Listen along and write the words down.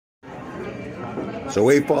So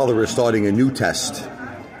Apefather is starting a new test.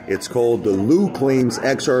 It's called the Lou Claims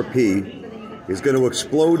XRP is going to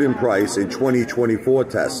explode in price in 2024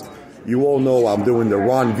 test. You all know I'm doing the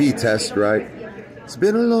Ron V test, right? It's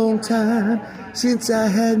been a long time since I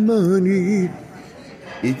had money.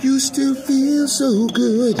 It used to feel so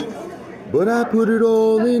good, but I put it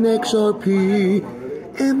all in XRP,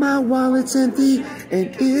 and my wallet's empty,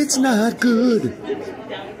 and it's not good.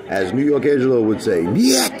 As New York Angelo would say,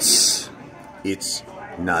 yet it's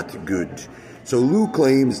not good. So Lou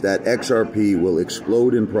claims that XRP will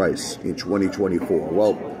explode in price in 2024.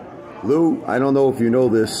 Well, Lou, I don't know if you know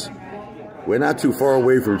this. We're not too far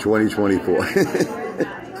away from 2024.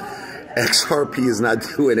 XRP is not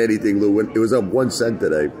doing anything, Lou. It was up 1 cent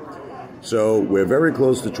today. So we're very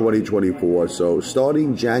close to 2024. So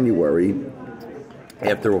starting January,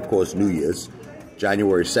 after, of course, New Year's,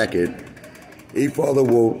 January 2nd, Apefather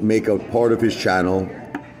will make a part of his channel,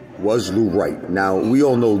 Was Lou Right? Now, we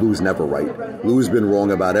all know Lou's never right. Lou's been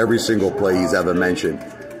wrong about every single play he's ever mentioned.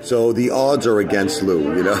 So the odds are against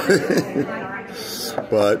Lou, you know.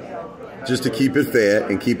 But just to keep it fair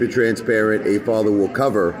and keep it transparent, Apefather will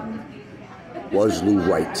cover Was Lou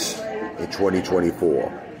Right in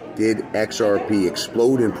 2024? Did XRP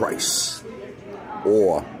explode in price?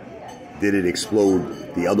 Or did it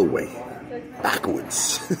explode the other way,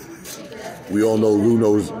 backwards? We all know Lou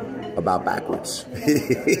knows about backwards.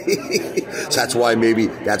 So that's why maybe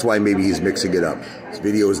he's mixing it up. This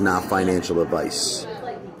video is not financial advice,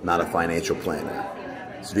 not a financial planner.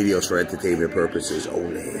 This video is for entertainment purposes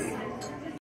only.